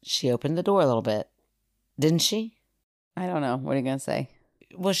 she opened the door a little bit, didn't she? I don't know. What are you gonna say?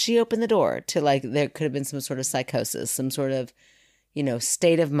 she opened the door to like, there could have been some sort of psychosis, some sort of,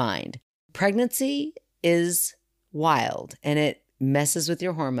 state of mind. Pregnancy is wild and it messes with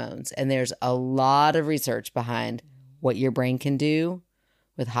your hormones. And there's a lot of research behind what your brain can do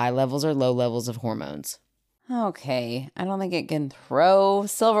with high levels or low levels of hormones. Okay. I don't think it can throw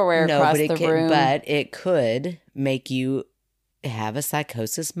silverware across the room. But it could make you have a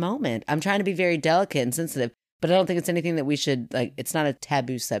psychosis moment. I'm trying to be very delicate and sensitive, but I don't think it's anything that we should, like, it's not a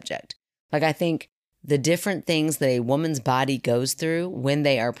taboo subject. Like, I think the different things that a woman's body goes through when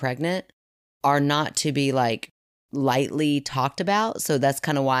they are pregnant are not to be, like, lightly talked about. So that's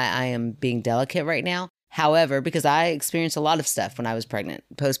kind of why I am being delicate right now. However, because I experienced a lot of stuff when I was pregnant,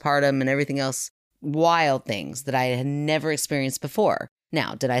 postpartum and everything else, wild things that I had never experienced before.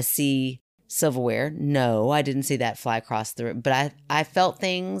 Now, did I see silverware? No, I didn't see that fly across the room, but I felt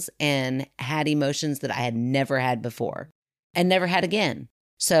things and had emotions that I had never had before and never had again.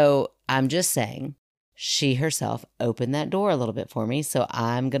 So I'm just saying she herself opened that door a little bit for me, so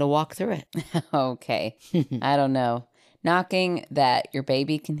I'm going to walk through it. Okay. I don't know. Knocking that your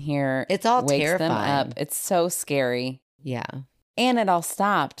baby can hear. It's all wakes terrifying. them up. It's so scary. Yeah. And it all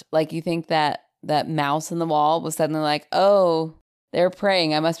stopped. Like, you think that mouse in the wall was suddenly like, oh, they're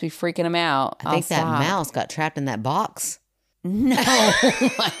praying. I must be freaking them out. I think that mouse got trapped in that box. No. Oh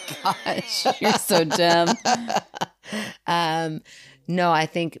my gosh. You're so dumb. No, I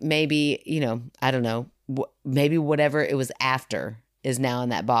think maybe, I don't know. Maybe whatever it was after is now in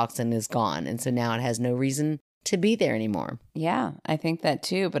that box and is gone. And so now it has no reason to be there anymore. Yeah, I think that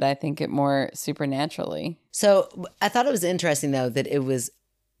too, but I think it more supernaturally. So I thought it was interesting, though, that it was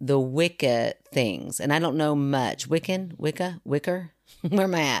the Wicca things. And I don't know much. Wicker? Where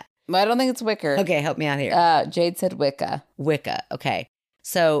am I at? I don't think it's Wicker. Okay, help me out here. Jade said Wicca. Wicca, okay.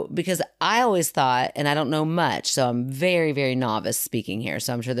 So because I always thought, and I don't know much, so I'm very, very novice speaking here.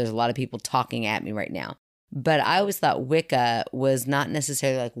 So I'm sure there's a lot of people talking at me right now. But I always thought Wicca was not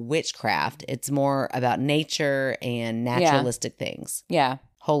necessarily like witchcraft. It's more about nature and naturalistic things. Yeah.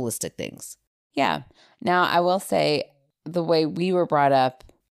 Holistic things. Yeah. Now, I will say the way we were brought up,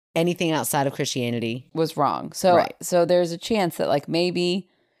 anything outside of Christianity was wrong. So, Right. So there's a chance that like maybe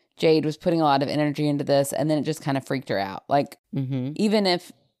Jade was putting a lot of energy into this and then it just kind of freaked her out. Like, even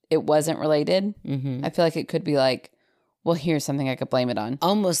if it wasn't related, I feel like it could be like, well, here's something I could blame it on.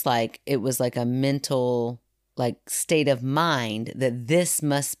 Almost like it was like a mental like state of mind that this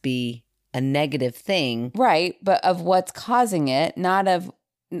must be a negative thing. Right. But of what's causing it, not of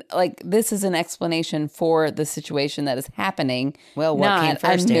like, this is an explanation for the situation that is happening. Well, what came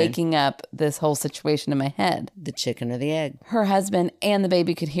first? I'm making up this whole situation in my head. The chicken or the egg? Her husband and the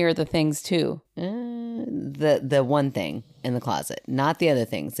baby could hear the things too. The one thing in the closet, not the other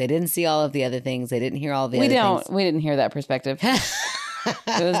things. They didn't see all of the other things. They didn't hear all of the other things. We didn't hear that perspective.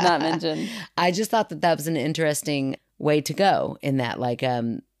 It was not mentioned. I just thought that was an interesting way to go in that, like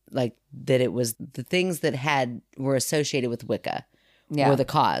that it was the things that were associated with Wicca. Were the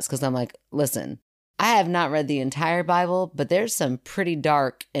cause. Because I'm like, listen, I have not read the entire Bible, but there's some pretty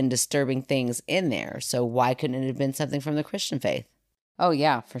dark and disturbing things in there. So why couldn't it have been something from the Christian faith? Oh,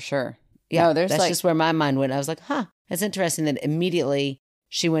 yeah, for sure. Yeah, no, that's just where my mind went. I was like, it's interesting that immediately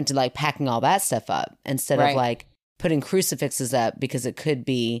she went to like packing all that stuff up instead of like putting crucifixes up because it could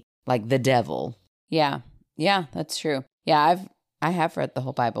be like the devil. Yeah. Yeah, that's true. Yeah, I have read the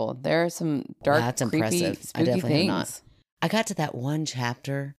whole Bible. There are some dark, that's creepy, impressive. spooky I definitely things. have not. I got to that one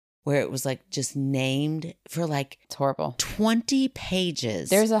chapter where it was like just named for like it's horrible. 20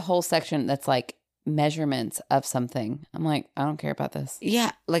 pages. There's a whole section that's like measurements of something. I'm like, I don't care about this. Yeah.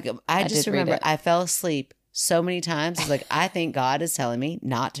 Like I just remember I fell asleep so many times. I was like, I think God is telling me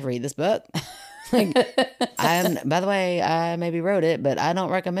not to read this book. Like, by the way, I maybe wrote it, but I don't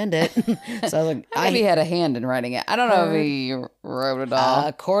recommend it. So I was like, maybe he had a hand in writing it. I don't know if he wrote it all.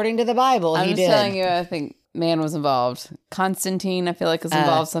 According to the Bible, he did. I'm just telling you, I think man was involved. Constantine, I feel like, is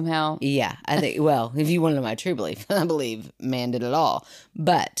involved somehow. Yeah, I think, well, if you want to know my true belief, I believe man did it all.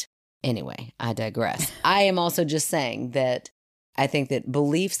 But anyway, I digress. I am also just saying that I think that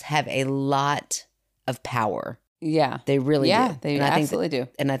beliefs have a lot of power. Yeah. They really do. Yeah, they absolutely do.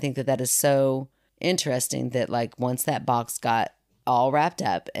 And I think that is so interesting that like once that box got all wrapped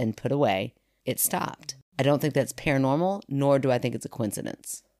up and put away, it stopped. I don't think that's paranormal, nor do I think it's a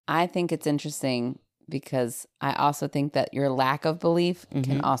coincidence. I think it's interesting because I also think that your lack of belief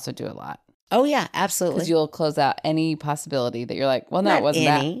can also do a lot. Oh, yeah, absolutely. Because you'll close out any possibility that you're like, well, no, it wasn't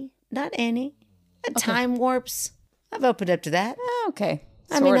that. Not any. Time warps. I've opened up to that. Oh, okay.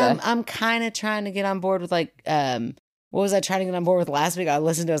 I mean, I'm kind of trying to get on board with like What was I trying to get on board with last week? I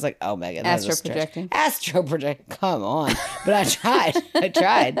listened to it. I was like, oh, Megan. Astro projecting. Astro project. Come on. But I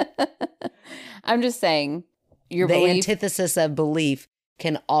tried. I'm just saying your the belief. antithesis of belief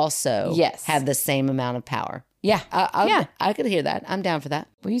can also Yes. have the same amount of power. Yeah. I could hear that. I'm down for that.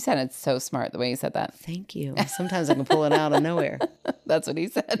 Well, you sounded so smart the way you said that. Thank you. Sometimes I can pull it out of nowhere. That's what he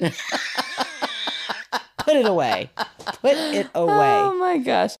said. Put it away. Put it away. Oh my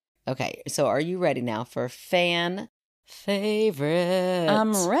gosh. Okay, so are you ready now for fan favorites?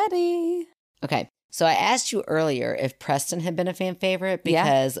 I'm ready. Okay, so I asked you earlier if Preston had been a fan favorite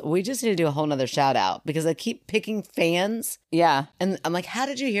because we just need to do a whole nother shout out because I keep picking fans. Yeah. And I'm like, how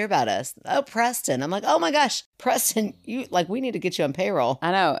did you hear about us? Oh, Preston. I'm like, oh my gosh, Preston, we need to get you on payroll.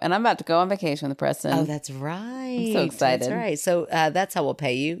 I know. And I'm about to go on vacation with Preston. Oh, that's right. I'm so excited. That's right. So that's how we'll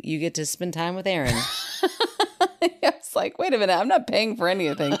pay you. You get to spend time with Aaron. I was like, wait a minute. I'm not paying for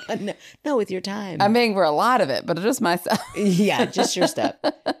anything. No, with your time. I'm paying for a lot of it, but it's just my stuff. Yeah, just your stuff.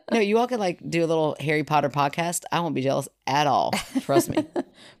 No, you all can do a little Harry Potter podcast. I won't be jealous at all. Trust me.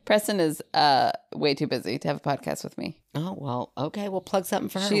 Preston is way too busy to have a podcast with me. Oh, well, okay. We'll plug something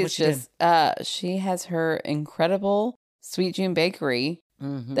for her. She's just, she has her incredible Sweet June Bakery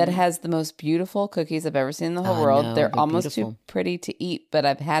that has the most beautiful cookies I've ever seen in the whole world. know, they're almost beautiful. too pretty to eat, but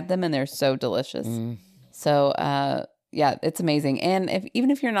I've had them and they're so delicious. So, yeah, it's amazing. And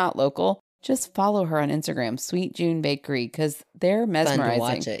even if you're not local, just follow her on Instagram, Sweet June Bakery, because they're mesmerizing. Fun to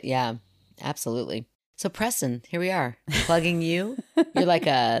watch it. Yeah, absolutely. So, Preston, here we are, plugging you. You're like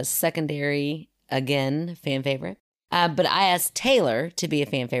a secondary, again, fan favorite. But I asked Taylor to be a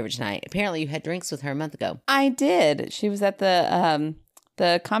fan favorite tonight. Apparently, you had drinks with her a month ago. I did. She was at the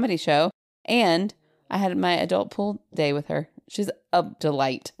comedy show, and I had my adult pool day with her. She's a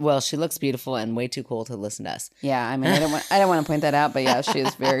delight. Well, she looks beautiful and way too cool to listen to us. Yeah, I mean, I don't want to point that out, but yeah, she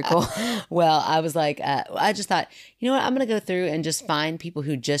is very cool. Well, I was like, I just thought, you know what? I'm going to go through and just find people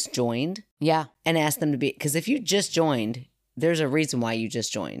who just joined. Yeah. And ask them to be, because if you just joined, there's a reason why you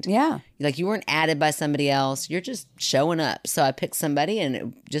just joined. Yeah. Like you weren't added by somebody else. You're just showing up. So I picked somebody and it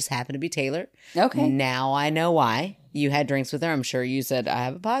just happened to be Taylor. Okay. Now I know why. You had drinks with her. I'm sure you said, I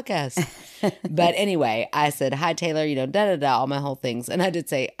have a podcast. But anyway, I said, hi, Taylor, all my whole things. And I did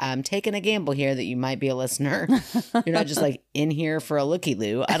say, I'm taking a gamble here that you might be a listener. You're not just like in here for a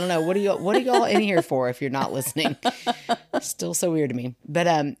looky-loo. I don't know. What are y'all in here for if you're not listening? Still so weird to me. But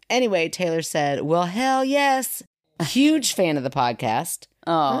anyway, Taylor said, well, hell yes. Huge fan of the podcast.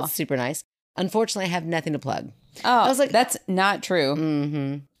 Oh, that's super nice. Unfortunately, I have nothing to plug. Oh, I was like, that's not true.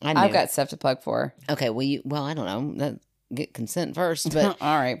 Mm-hmm. I've got stuff to plug for. Okay, well, I don't know. Get consent first, but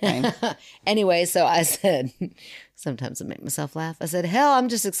all right, fine. Anyway, so I said, sometimes I make myself laugh. I said, hell, I'm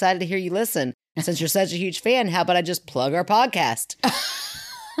just excited to hear you listen. Since you're such a huge fan, how about I just plug our podcast?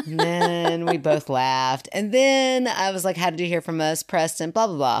 And then we both laughed. And then I was like, how did you hear from us? Preston, blah,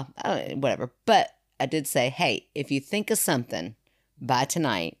 blah, blah. Whatever. But I did say, hey, if you think of something by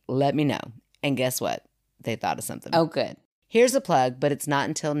tonight, let me know. And guess what? They thought of something. Oh, good. Here's a plug, but it's not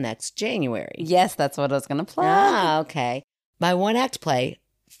until next January. Yes, that's what I was going to plug. Ah, okay. My one-act play,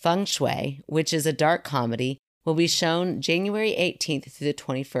 Feng Shui, which is a dark comedy, will be shown January 18th through the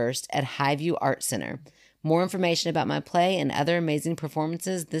 21st at Highview Art Center. More information about my play and other amazing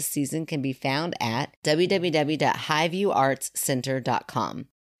performances this season can be found at www.highviewartscenter.com.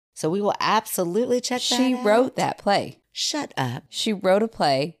 So we will absolutely check that out. She wrote that play. Shut up. She wrote a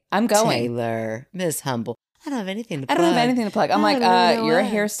play. I'm going. Taylor, Miss Humble. I don't have anything to plug. I don't have anything to plug. I'm like, you're a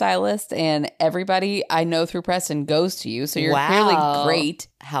what. hairstylist, and everybody I know through Preston goes to you, so you're clearly great.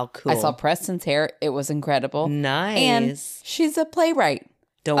 How cool. I saw Preston's hair. It was incredible. Nice. And she's a playwright.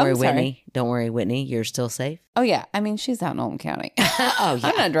 Don't worry, sorry. Whitney. Don't worry, Whitney. You're still safe. Oh, yeah. I mean, she's out in Oldham County. Oh, yeah.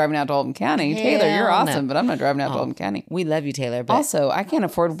 I'm not driving out to Oldham County. Hell Taylor, you're no. awesome, but I'm not driving out to Oldham County. We love you, Taylor. But Also, I can't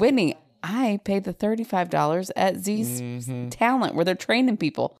afford Whitney. I paid the $35 at Z's Talent where they're training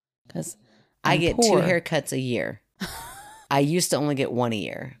people because I get poor. 2 haircuts a year. I used to only get 1 a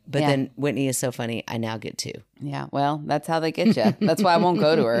year, but then Whitney is so funny. I now get 2. Yeah, well, that's how they get you. That's why I won't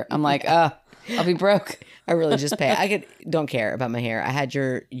go to her. I'm like, I'll be broke. I really just pay. Don't care about my hair. I had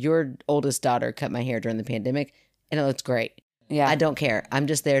your oldest daughter cut my hair during the pandemic, and it looks great. Yeah, I don't care. I'm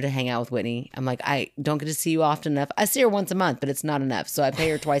just there to hang out with Whitney. I'm like, I don't get to see you often enough. I see her once a month, but it's not enough. So I pay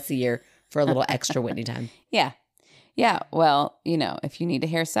her twice a year for a little extra Whitney time. Yeah. Yeah, well, if you need a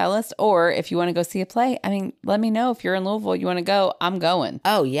hairstylist or if you want to go see a play, let me know if you're in Louisville, you want to go. I'm going.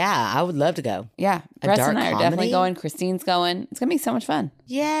 Oh, yeah. I would love to go. Yeah. A Russ dark and I are comedy? definitely going. Christine's going. It's going to be so much fun.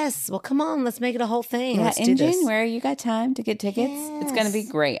 Yes. Well, come on. Let's make it a whole thing. Yeah, Let's do in this. January, you got time to get tickets. It's going to be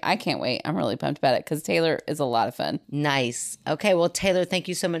great. I can't wait. I'm really pumped about it because Taylor is a lot of fun. Nice. Okay. Well, Taylor, thank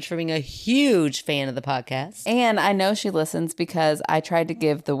you so much for being a huge fan of the podcast. And I know she listens because I tried to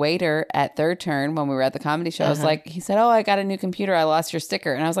give the waiter at Third Turn when we were at the comedy show. I was like, he said, oh, I got a new computer. I lost your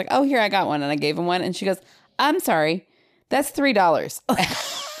sticker. And I was like, oh, here, I got one. And I gave him one. And she goes, I'm sorry. That's $3.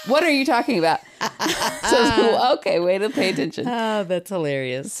 What are you talking about? So, okay, way to pay attention. Oh, that's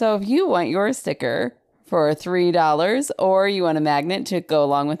hilarious. So if you want your sticker for $3 or you want a magnet to go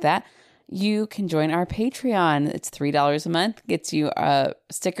along with that, you can join our Patreon. It's $3 a month, gets you a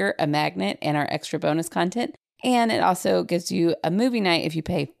sticker, a magnet, and our extra bonus content. And it also gives you a movie night if you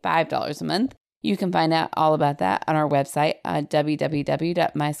pay $5 a month. You can find out all about that on our website,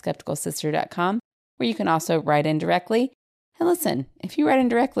 www.myskepticalsister.com, where you can also write in directly. And listen, if you write in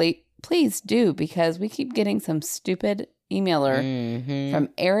directly, please do, because we keep getting some stupid emailer from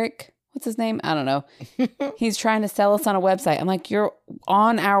Eric. What's his name? I don't know. He's trying to sell us on a website. I'm like, you're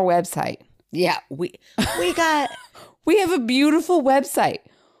on our website. Yeah, we got... We have a beautiful website.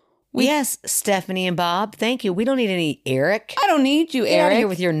 Yes, Stephanie and Bob. Thank you. We don't need any Eric. I don't need you, Get out Eric. of here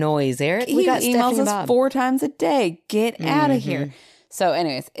with your noise, Eric. He We got emails Stephanie and us Bob. 4 times a day. Get out of here. So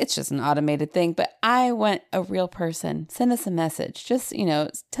anyways, it's just an automated thing. But I want a real person. Send us a message. Just,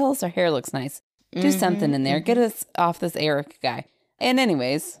 tell us our hair looks nice. Do something in there. Get us off this Eric guy. And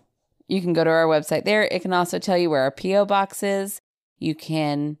anyways, you can go to our website there. It can also tell you where our P.O. box is. You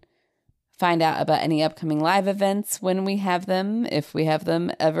can find out about any upcoming live events when we have them, if we have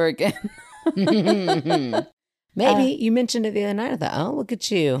them ever again. Maybe. You mentioned it the other night. I thought, oh, look at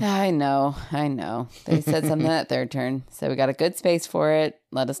you. I know. They said something at Third Turn. So we got a good space for it.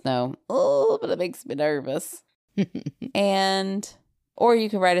 Let us know. Oh, but it makes me nervous. Or you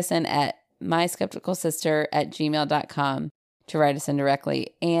can write us in at myskepticalsister@gmail.com to write us in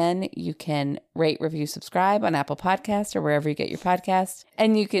directly. And you can rate, review, subscribe on Apple Podcasts or wherever you get your podcasts.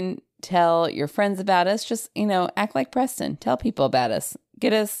 And you can tell your friends about us. Just, act like Preston. Tell people about us.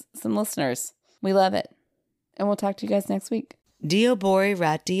 Get us some listeners. We love it. And we'll talk to you guys next week. Dio boy,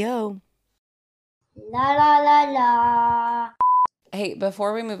 rat dio. La la la la. Hey,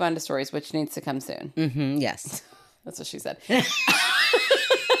 before we move on to stories, which needs to come soon. Yes. That's what she said.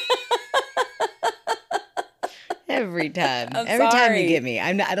 Every time. I'm Every time sorry. you get me.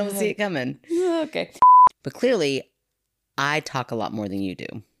 I don't see it coming. Okay. But clearly, I talk a lot more than you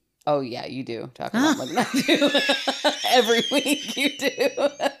do. Oh, yeah, you do. Talk a lot more than I do. Every week you do.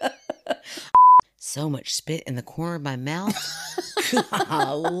 So much spit in the corner of my mouth.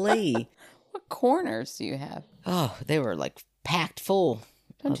 Golly. What corners do you have? Oh, they were like packed full.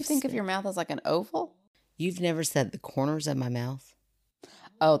 Don't you think of your mouth as like an oval? You've never said the corners of my mouth?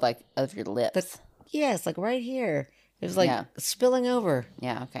 Oh, like of your lips. Yes, like right here. It was like spilling over.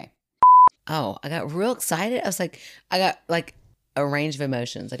 Yeah, okay. Oh, I got real excited. I got like a range of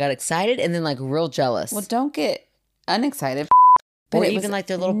emotions. I got excited and then like real jealous. Well, don't get unexcited. But Or it even was like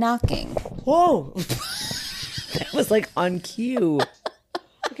their little knocking. Whoa. That was like on cue.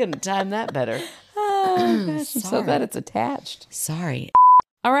 I couldn't time that better. Oh, gosh, I'm so Sorry. glad it's attached. Sorry.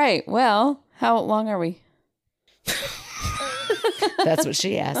 All right. Well, how long are we? That's what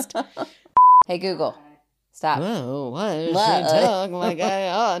she asked. Hey, Google. Stop. Whoa, why does What? she talk like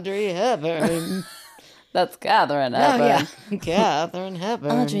Audrey Hepburn? That's Catherine Oh, Hepburn. yeah. Catherine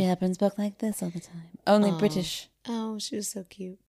Hepburn. Audrey Hepburn spoke like this all the time. Only British. Oh, she was so cute.